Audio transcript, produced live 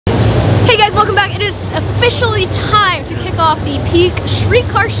Hey guys, welcome back. It is officially time to kick off the Peak Street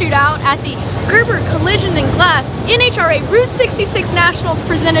Car Shootout at the Gerber Collision and Glass NHRA Route 66 Nationals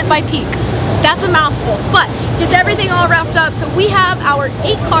presented by Peak. That's a mouthful, but it's everything all wrapped up. So we have our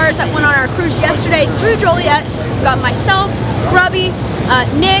 8 cars that went on our cruise yesterday through Joliet. We've got myself, Grubby,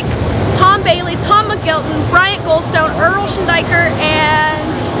 Nick, Tom Bailey, Tom McGilton, Bryant Goldstone, Earl Schneider,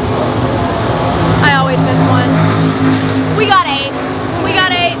 and I always miss one. We got 8. We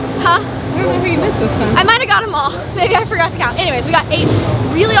got 8. Huh? I don't know who you missed this time. I might have got them all. Maybe I forgot to count. Anyways, we got 8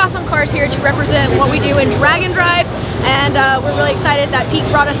 really awesome cars here to represent what we do in drag and drive, and we're really excited that Peak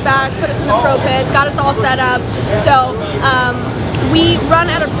brought us back, put us in the pro pits, got us all set up. So we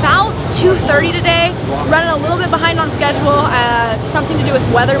run at about 2:30 today, running a little bit behind on schedule, something to do with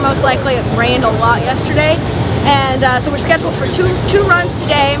weather most likely. It rained a lot yesterday, and so we're scheduled for two runs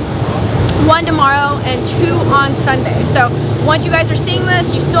today. 1 tomorrow and 2 on Sunday. So once you guys are seeing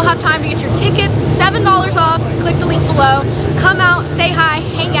this, you still have time to get your tickets. $7 off. Click the link below. Come out, say hi,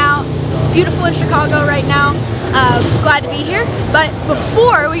 hang out. It's beautiful in Chicago right now. Glad to be here. But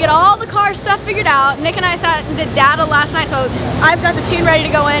before we get all the car stuff figured out, Nick and I sat and did data last night, so I've got the tune ready to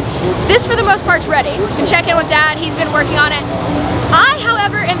go in. This, for the most part, is ready. You can check in with Dad. He's been working on it. I,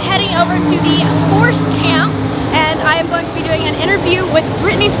 however, am heading over to the Force camp, and I am going to be doing an interview with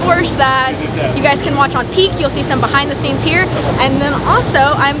Brittnay Force that you guys can watch on Peak. You'll see some behind the scenes here. And then also,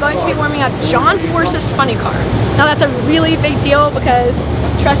 I'm going to be warming up John Force's funny car. Now that's a really big deal because,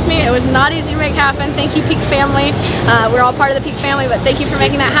 trust me, it was not easy to make happen. Thank you, Peak family. We're all part of the Peak family, but thank you for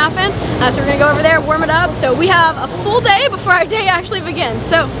making that happen. So we're gonna go over there, warm it up. So we have a full day before our day actually begins.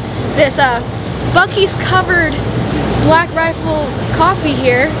 So this Buc-ee's covered Black Rifle coffee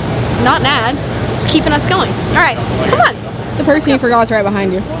here, not an ad, it's keeping us going. All right, come on. The person you forgot is right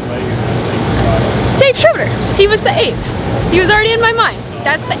behind you. Dave Schroeder. He was the 8th. He was already in my mind.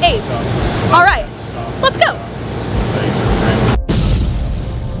 That's the 8th. All right, let's go.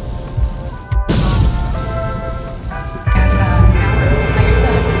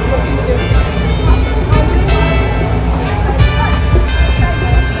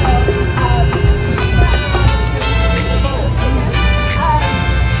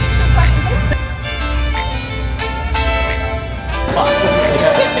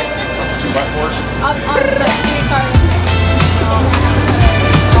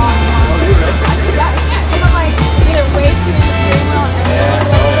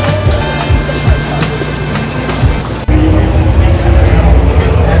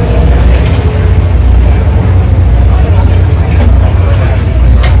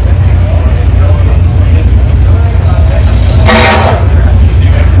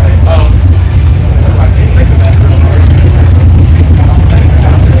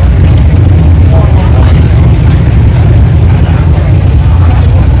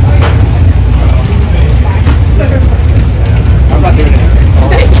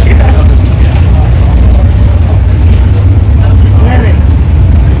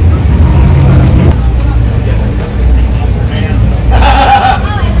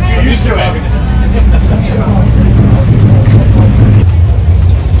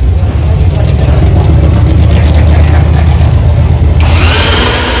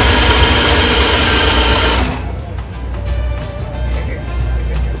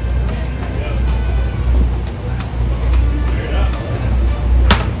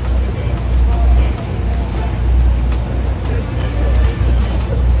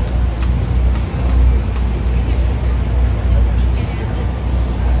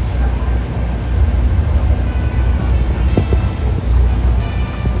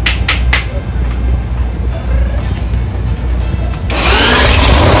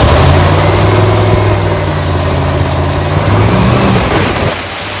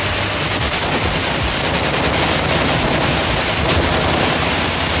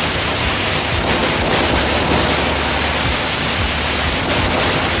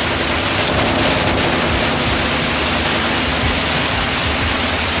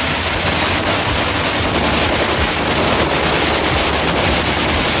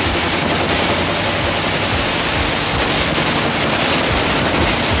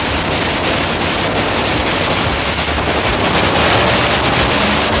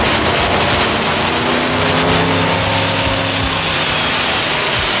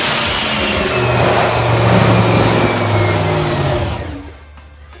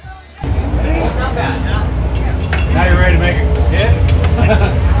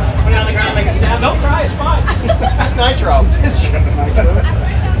 nitro. It's just nitro.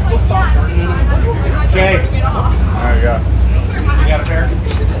 We'll stop turning it. Jay. There you go. You got a pair?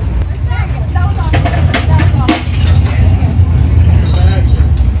 That was awesome. That was awesome.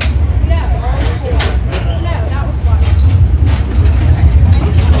 No.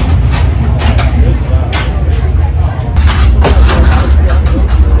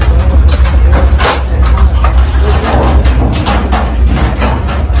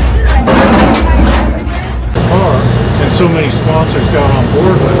 so many sponsors got on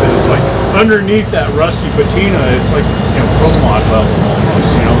board with it. It's like underneath that rusty patina, it's like, you know, pro mod level almost.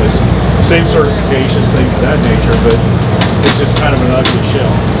 You know, it's same certifications, things of that nature, but it's just kind of an ugly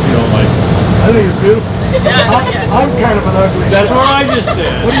shell. You know, like, I think it's beautiful. I'm kind of an ugly that's shell. what I just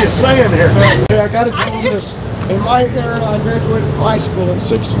said. What are you saying here? Okay, I got to tell you this. In my era, I graduated from high school in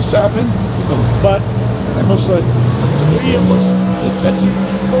 '67, but I must say, to me it was the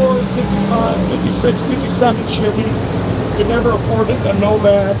 54, 55, 56, 57 Chevy. Could never afford it, a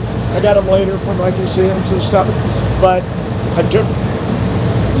Nomad. I got them later for my museums and stuff, but I took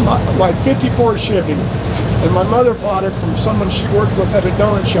my 54 Chevy, and my mother bought it from someone she worked with at a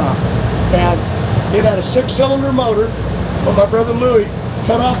donut shop, and it had a 6-cylinder motor, but my brother Louie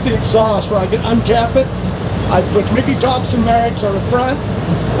cut off the exhaust where I could uncap it. I put Mickey Thompson mags on the front,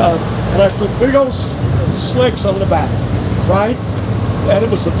 and I put big old slicks on the back, right? And it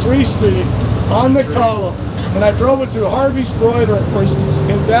was a 3-speed on the column, and I drove it through Harvey's Broiler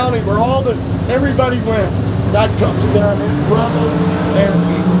in Downey, where everybody went. And I'd come to there and it'd rumble,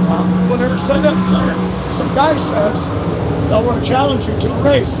 and whenever send up there, some guy says, I want to challenge you to a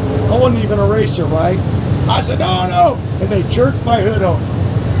race. I wasn't even a racer, right? I said, no, no, and they jerked my hood open.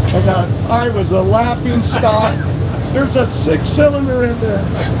 And I was a laughing stock. There's a 6-cylinder in there.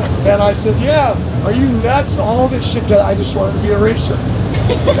 And I said, yeah, are you nuts? All this shit that I just wanted to be a racer.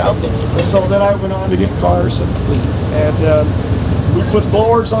 So then I went on to get cars, and we put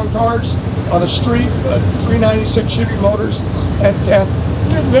blowers on cars on the street, 396 Chevy motors, and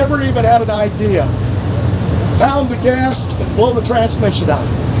never even had an idea. Pound the gas and blow the transmission out.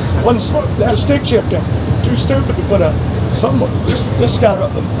 Had a stick shift in. Too stupid to put this got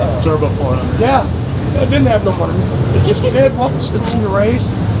a Turbo 400. Yeah, it didn't have no money. It just did what was good in the race,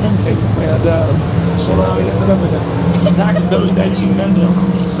 and so now I ended up with it. Back in those days, you remember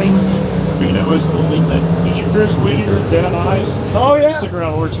it was the lead that did you Chris Whittier, Dan Eyes? Oh yeah. Stick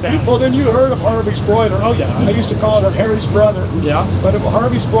around where it's down. Well, then you heard of Harvey's Broiler. Oh yeah. I used to call it Harry's brother. Yeah. But at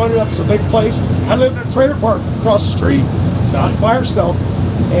Harvey's Broiler, that was a big place. I lived in a trailer park across the street on Firestone,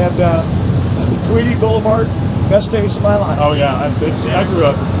 and Tweedy Boulevard. Best days of my life. Oh yeah, I grew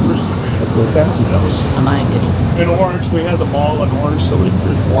up cruising. That was In Orange, we had the mall in Orange, so we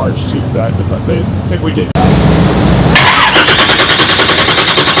did Orange too back, but I think we did.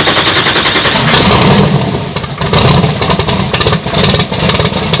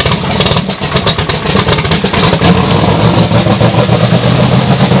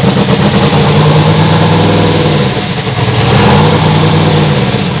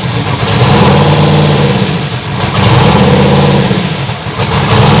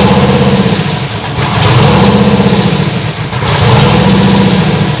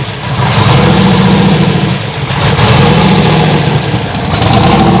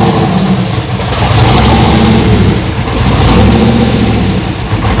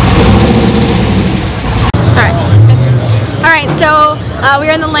 We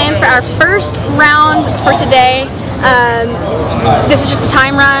are in the lanes for our first round for today. This is just a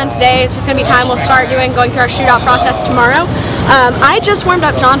time run. Today it's just going to be time we'll start going through our shootout process tomorrow. I just warmed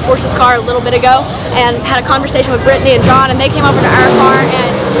up John Force's car a little bit ago and had a conversation with Brittnay and John, and they came over to our car,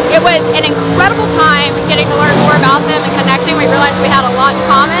 and it was an incredible time getting to learn more about them and connecting. We realized we had a lot in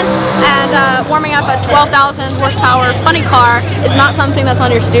common, and warming up a 12,000 horsepower funny car is not something that's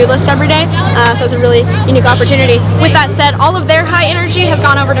on your to-do list every day, so it's a really unique opportunity. With that said, all of their high energy has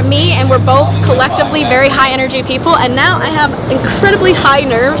gone over to me, and we're both collectively very high energy people, and now I have incredibly high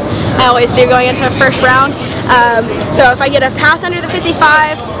nerves. I always do going into a first round. So if I get a pass under the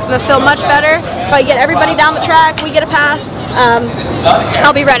 55, I'm going to feel much better. If I get everybody down the track, we get a pass,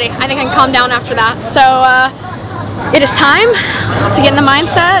 I'll be ready. I think I can calm down after that. So it is time to get in the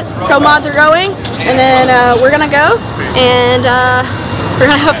mindset. Pro mods are going, and then we're going to go, and we're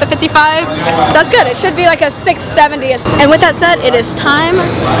going to hope the 55 does good. It should be like a 670. And with that said, it is time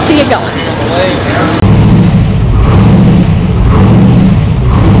to get going.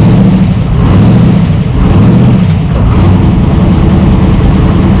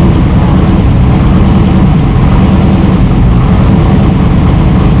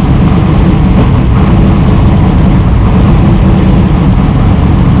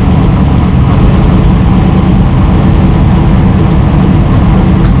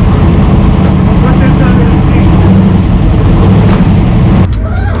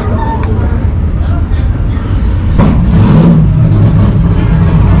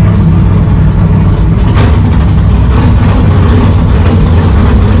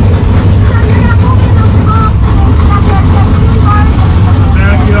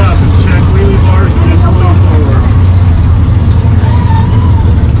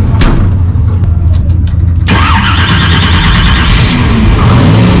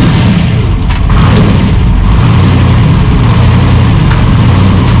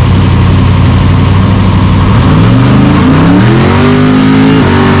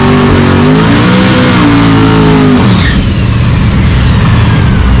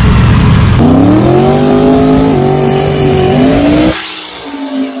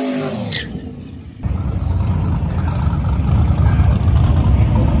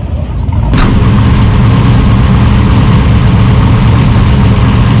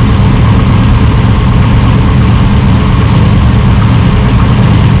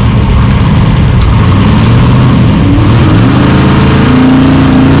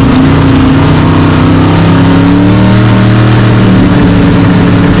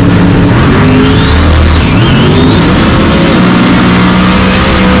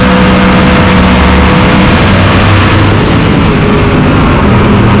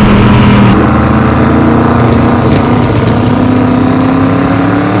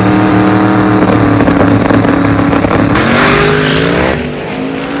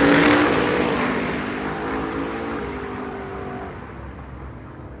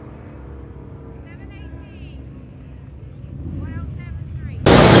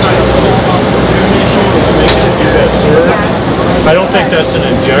 that's an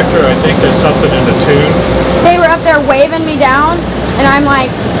injector. I think there's something in the tune. They were up there waving me down, and I'm like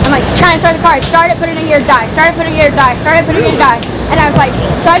trying to start the car. Start it, put it in gear, die. Start it, put it in gear, die. Start it, put it in gear, die. And I was like,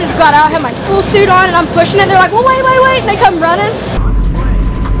 so I just got out, had my full suit on, and I'm pushing it. They're like, well, wait, and they come running.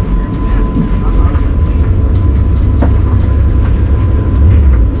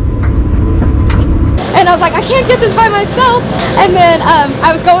 And I was like, I can't get this by myself. And then I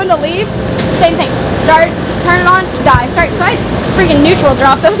was going to leave. Same thing. Start, turn it on, die. Start. So I freaking neutral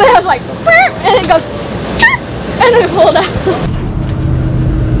dropped this thing. I was like, burp, and it goes, and then pulled out.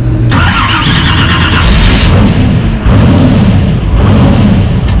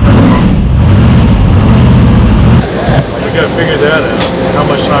 We gotta figure that out. How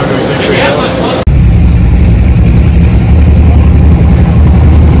much time do we think we have?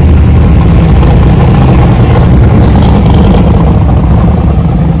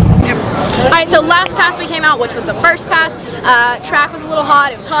 So last pass we came out, which was the first pass, track was a little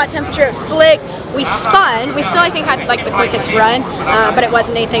hot, it was hot temperature, it was slick, we spun, we still I think had like the quickest run, but it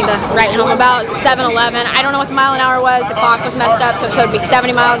wasn't anything to write home about. It was a 7-11, I don't know what the mile an hour was, the clock was messed up, so it would be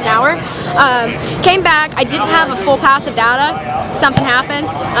 70 miles an hour. Came back, I didn't have a full pass of data, something happened,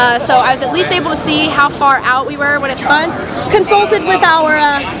 so I was at least able to see how far out we were when it spun. Consulted with our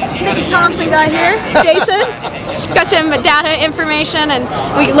Mickey Thompson guy here, Jason, got some data information, and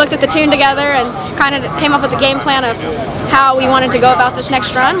we looked at the tune together and kind of came up with a game plan of how we wanted to go about this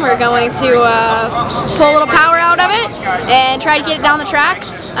next run. We're going to pull a little power out of it and try to get it down the track.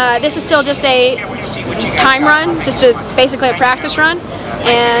 This is still just a time run, just basically a practice run,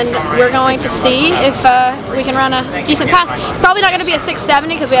 and we're going to see if we can run a decent pass. Probably not going to be a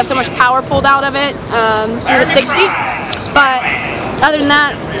 670 because we have so much power pulled out of it through the 60, but other than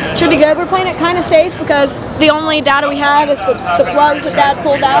that, should be good. We're playing it kind of safe because the only data we have is the plugs that Dad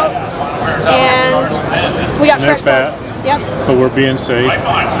pulled out, and we got fresh plugs. Yep. But we're being safe.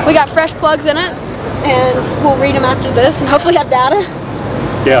 We got fresh plugs in it, and we'll read them after this, and hopefully have data.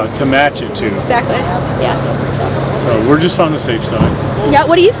 Yeah, to match it too. Exactly. Yeah. So we're just on the safe side. Yeah.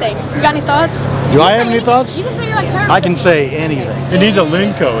 What do you think? You got any thoughts? Do I have any thoughts? You can say you like turbos. I can say anything. It needs a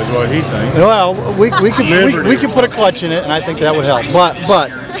Linco, is what he thinks. Well, we could put a clutch in it, and I think that would help. But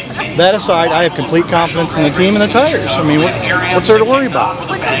that aside, I have complete confidence in the team and the tires. I mean, what's there to worry about?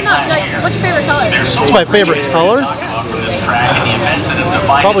 What's something else? What's your favorite color? What's my favorite color?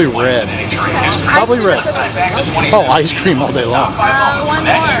 Probably red. Okay. Probably red. Oh, ice cream all day long. One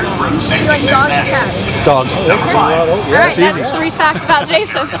more. Do you like dogs or cats? Dogs. Okay. All right, that's 3 facts about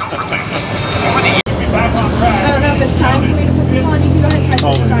Jason. I don't know if it's time for me to put this on. You can go ahead and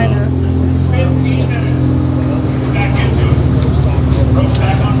touch the sign up.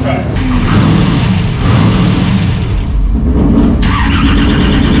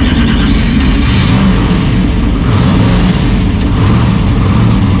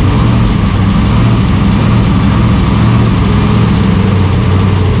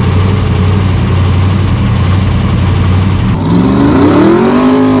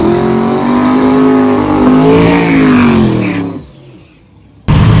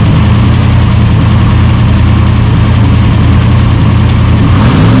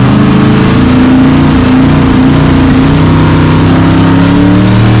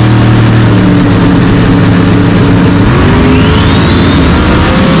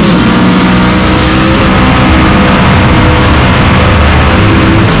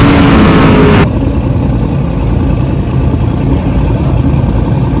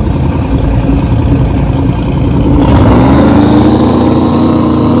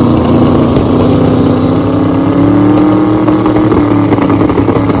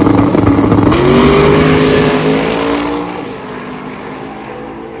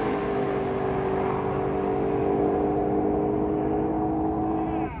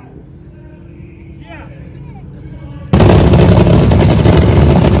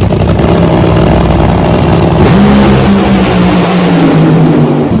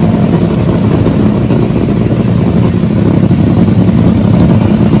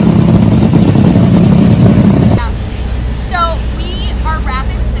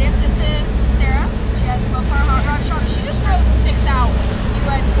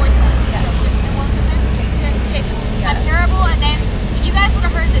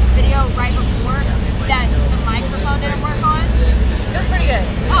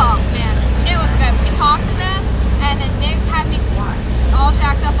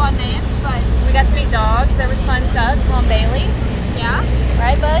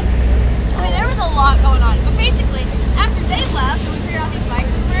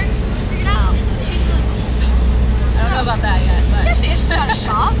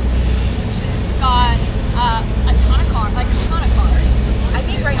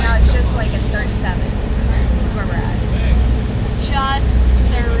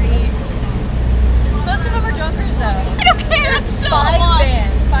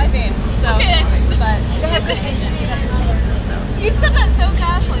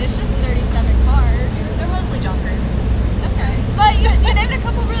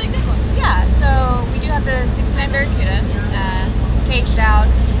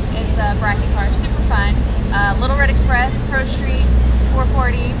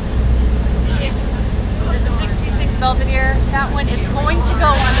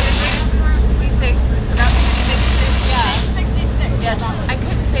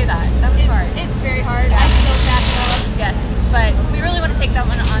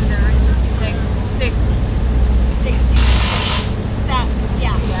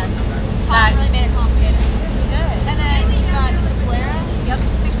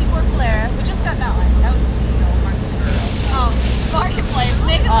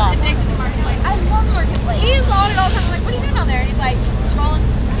 He's on it all the time. I'm like, what are you doing down there? And he's like, scrolling.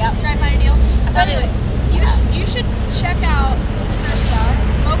 Yep. Trying to find a deal. So anyway, you should check out her stuff.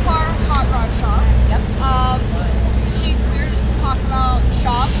 Mopar Hot Rod Shop. Yep. We were just talking about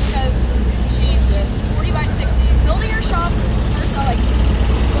shops because she's 40 by 60. Building her shop herself, like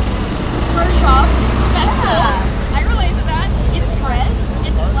it's her shop. That's cool. I relate to that. It's red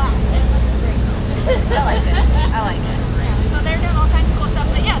and black and it looks great. I like it. I like it. So they're doing all kinds of cool stuff.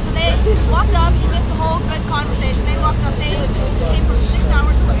 But yeah, so they walked up. You missed the whole good conversation. They walked up. They came from 6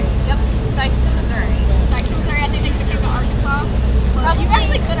 hours away. Yep. Sykeston, Missouri. Sykeston, Missouri. I think they could have came to Arkansas. But you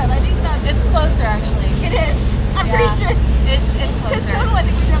actually could have. I think it's closer actually. It is. I'm pretty sure. It's closer. Because total, I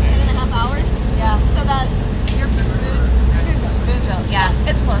think we drove 10.5 hours. Yeah. So that you're Boonville. Yeah.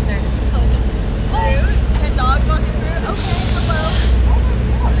 It's closer. It's closer. Rude. Had dogs walking through. Okay. Hello.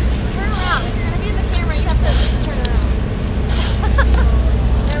 Turn around. If you're gonna be in the camera, you have to at least turn around.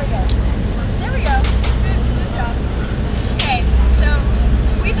 There we go. There we go. Good job. Okay, so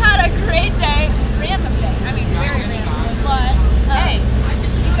we've had a great day. Random day. I mean, very random. But hey,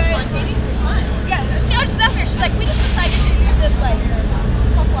 you guys. Spontaneous is fun. Yeah. I was just asking her. She's like, we just decided to do this like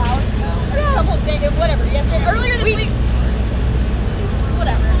a couple hours ago, or a couple of days, whatever. Yesterday, earlier this week.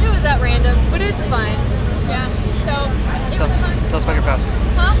 Whatever. It was that random, but it's fine. Yeah. So it was fun. Tell us about your past.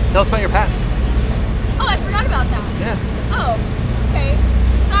 Huh? Tell us about your past. Oh, I forgot about that. Yeah. Oh, okay.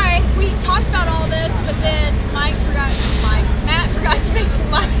 Sorry, we talked about all this, but then Matt forgot to make the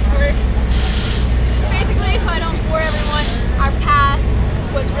mics work. Basically, so I don't bore everyone, our pass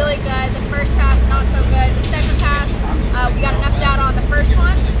was really good. The first pass, not so good. The second pass, we got enough data on the first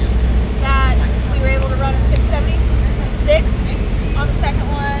one that we were able to run a 676 on the second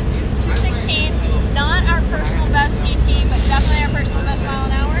one, 216. Not our personal best ET, but definitely our personal best mile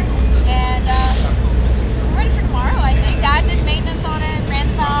an hour. And we're ready for tomorrow, I think. Dad did maintenance on it, ran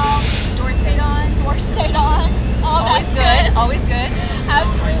the valve, door stayed on, all that's good. Always good.